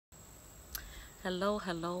Hello.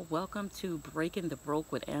 Welcome to Breaking the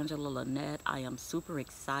Broke with Angela Lynette. I am super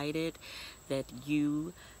excited that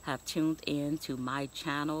you have tuned in to my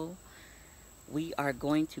channel. We are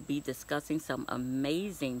going to be discussing some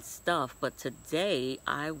amazing stuff, but today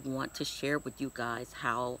I want to share with you guys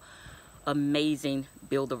how amazing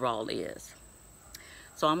Builderall is.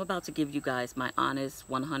 So I'm about to give you guys my honest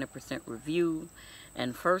 100% review.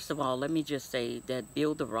 And first of all, let me just say that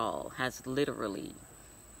Builderall has literally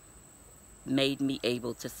made me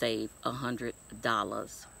able to save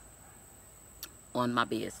 $100 on my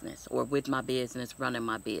business, or with my business, running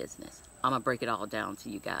my business. I'm gonna break it all down to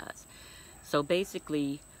you guys. So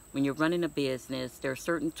basically, when you're running a business, there are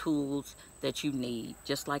certain tools that you need.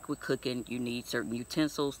 Just like with cooking, you need certain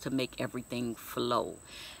utensils to make everything flow.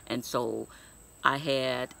 And so I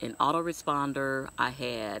had an autoresponder, I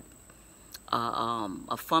had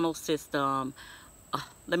a funnel system.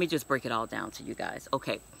 Let me just break it all down to you guys.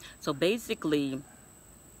 Okay, so basically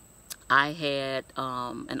I had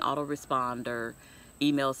an autoresponder,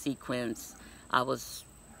 email sequence. I was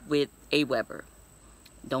with Aweber.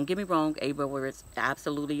 Don't get me wrong, Aweber is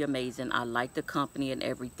absolutely amazing. I like the company and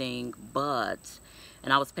everything, and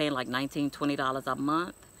I was paying like $19, $20 a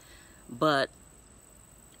month, but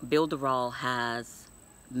Builderall has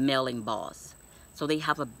Mailing Boss. So they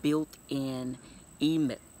have a built-in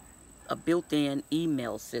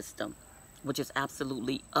email system, which is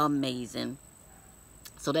absolutely amazing.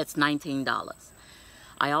 So that's $19.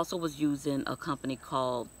 I also was using a company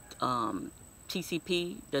called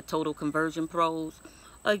TCP, the Total Conversion Pros.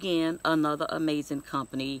 Again, another amazing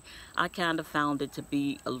company. I kind of found it to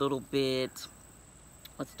be a little bit,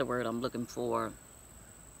 what's the word I'm looking for?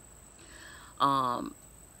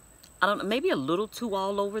 I don't know, maybe a little too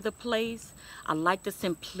all over the place. I like the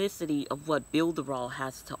simplicity of what Builderall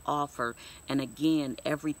has to offer. And again,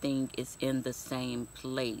 everything is in the same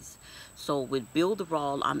place. So with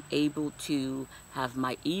Builderall, I'm able to have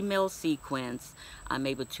my email sequence. I'm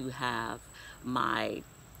able to have my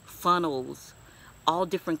funnels, all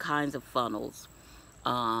different kinds of funnels.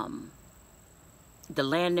 The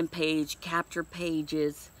landing page, capture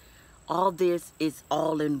pages, all this is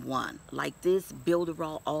all in one. Like this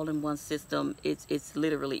Builderall all-in-one system, it's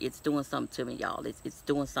literally, it's doing something to me, y'all. It's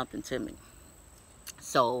doing something to me.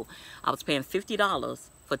 So I was paying $50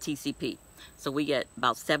 for TCP. So we get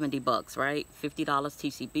about 70 bucks, right? $50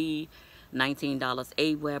 TCP, $19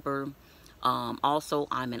 Aweber. Also,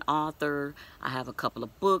 I'm an author. I have a couple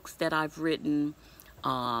of books that I've written.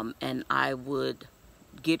 And I would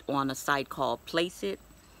get on a site called Place It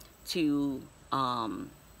to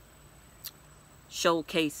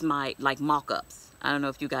showcase my mock-ups. I don't know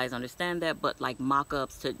if you guys understand that, but like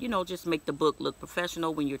mock-ups to, just make the book look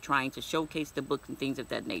professional when you're trying to showcase the book and things of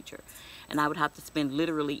that nature. And I would have to spend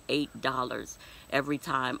literally $8 every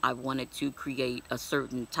time I wanted to create a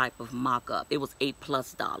certain type of mock-up. It was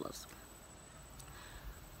 $8+.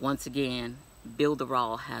 Once again,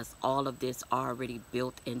 Builderall has all of this already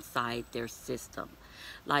built inside their system.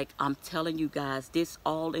 Like I'm telling you guys, this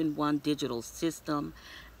all-in-one digital system,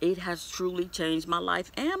 it has truly changed my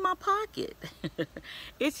life and my pocket.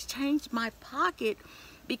 It's changed my pocket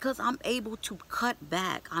because I'm able to cut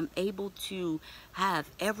back. I'm able to have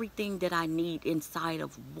everything that I need inside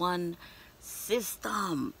of one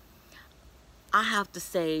system. I have to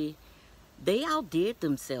say, they outdid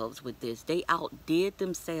themselves with this. They outdid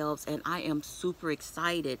themselves, and I am super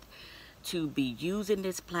excited to be using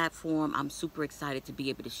this platform. I'm super excited to be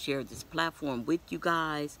able to share this platform with you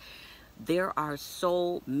guys. There are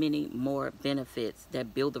so many more benefits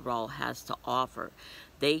that Builderall has to offer.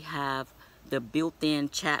 They have the built-in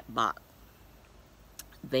chat bot.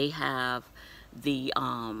 They have the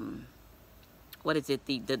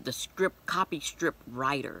the script copy strip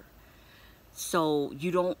writer. So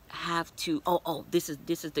you don't have to, this is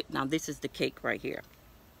the cake right here.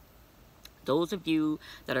 Those of you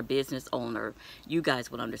that are business owner, you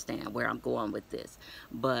guys would understand where I'm going with this.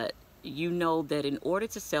 But you know that in order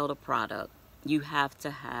to sell the product, you have to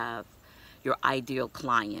have your ideal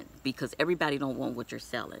client, because everybody don't want what you're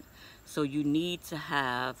selling. So you need to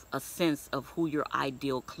have a sense of who your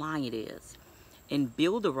ideal client is. In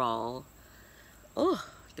Builderall, I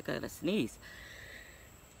think I gotta sneeze.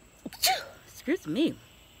 Excuse me.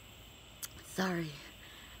 Sorry.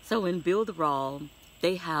 So in Builderall,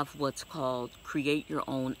 they have what's called create your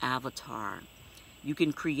own avatar. You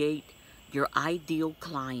can create your ideal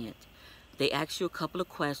client. They ask you a couple of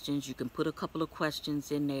questions. You can put a couple of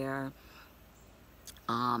questions in there.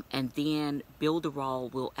 And then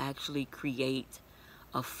Builderall will actually create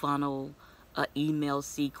a funnel, an email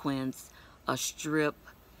sequence, a strip,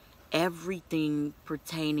 everything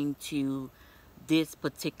pertaining to this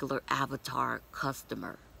particular avatar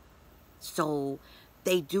customer. So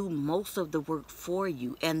they do most of the work for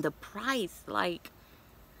you. And the price, like,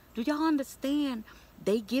 do y'all understand?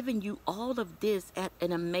 They giving you all of this at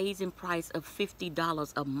an amazing price of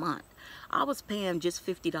 $50 a month. I was paying just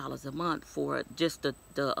 $50 a month for just the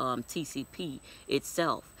TCP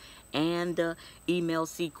itself, and the email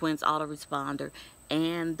sequence autoresponder,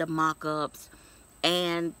 and the mock-ups,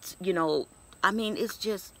 and I mean, it's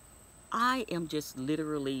just, I am just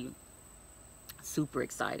literally super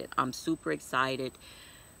excited. I'm super excited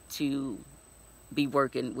to be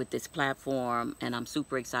working with this platform, and I'm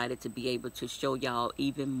super excited to be able to show y'all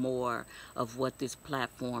even more of what this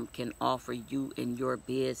platform can offer you in your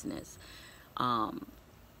business.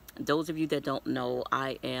 Those of you that don't know,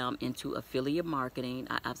 I am into affiliate marketing.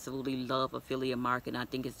 I absolutely love affiliate marketing. I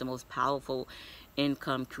think it's the most powerful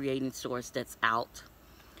income creating source that's out.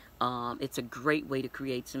 It's a great way to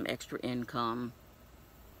create some extra income.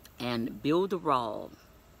 And Builderall,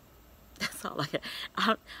 that's all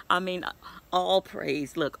I mean, all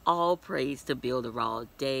praise. Look, all praise to Builderall.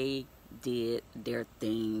 They did their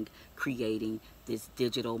thing creating this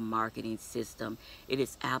digital marketing system. It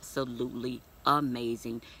is absolutely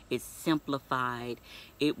amazing. It's simplified.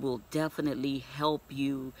 It will definitely help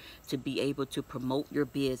you to be able to promote your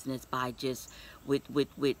business by just with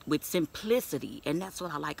simplicity. And that's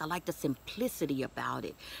what I like. I like the simplicity about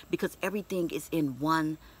it, because everything is in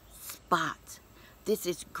one spot. This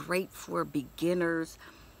is great for beginners.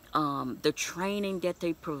 The training that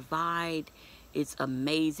they provide is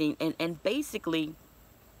amazing. And basically,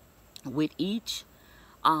 with each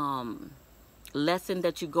lesson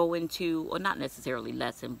that you go into, or not necessarily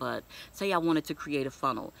lesson, but say I wanted to create a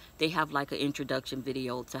funnel, they have like an introduction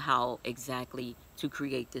video to how exactly to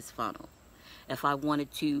create this funnel. If I wanted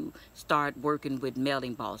to start working with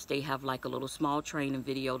Mailing Boss, they have like a little small training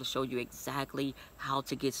video to show you exactly how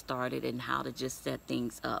to get started and how to just set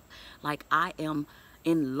things up. Like, I am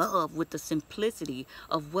in love with the simplicity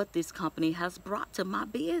of what this company has brought to my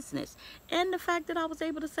business. And the fact that I was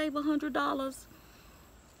able to save $100,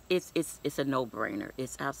 it's a no-brainer.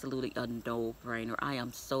 It's absolutely a no-brainer. I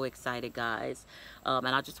am so excited, guys. And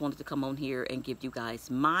I just wanted to come on here and give you guys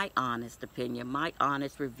my honest opinion, my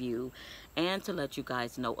honest review, and to let you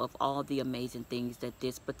guys know of all the amazing things that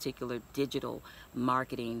this particular digital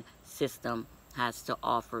marketing system has to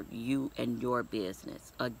offer you and your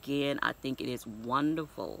business. Again, I think it is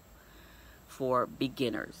wonderful for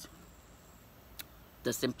beginners.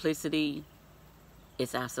 The simplicity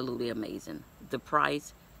is absolutely amazing. The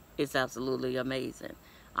price is absolutely amazing.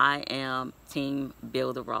 I am Team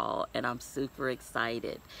Builderall, and I'm super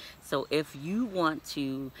excited. So if you want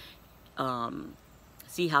to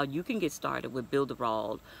see how you can get started with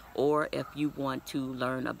Builderall, or if you want to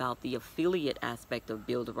learn about the affiliate aspect of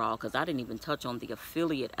Builderall, because I didn't even touch on the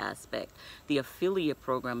affiliate aspect. The affiliate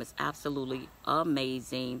program is absolutely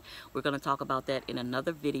amazing. We're going to talk about that in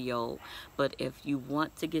another video. But if you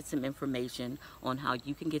want to get some information on how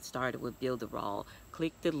you can get started with Builderall,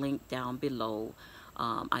 click the link down below.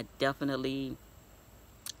 I definitely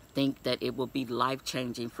think that it will be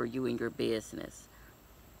life-changing for you and your business.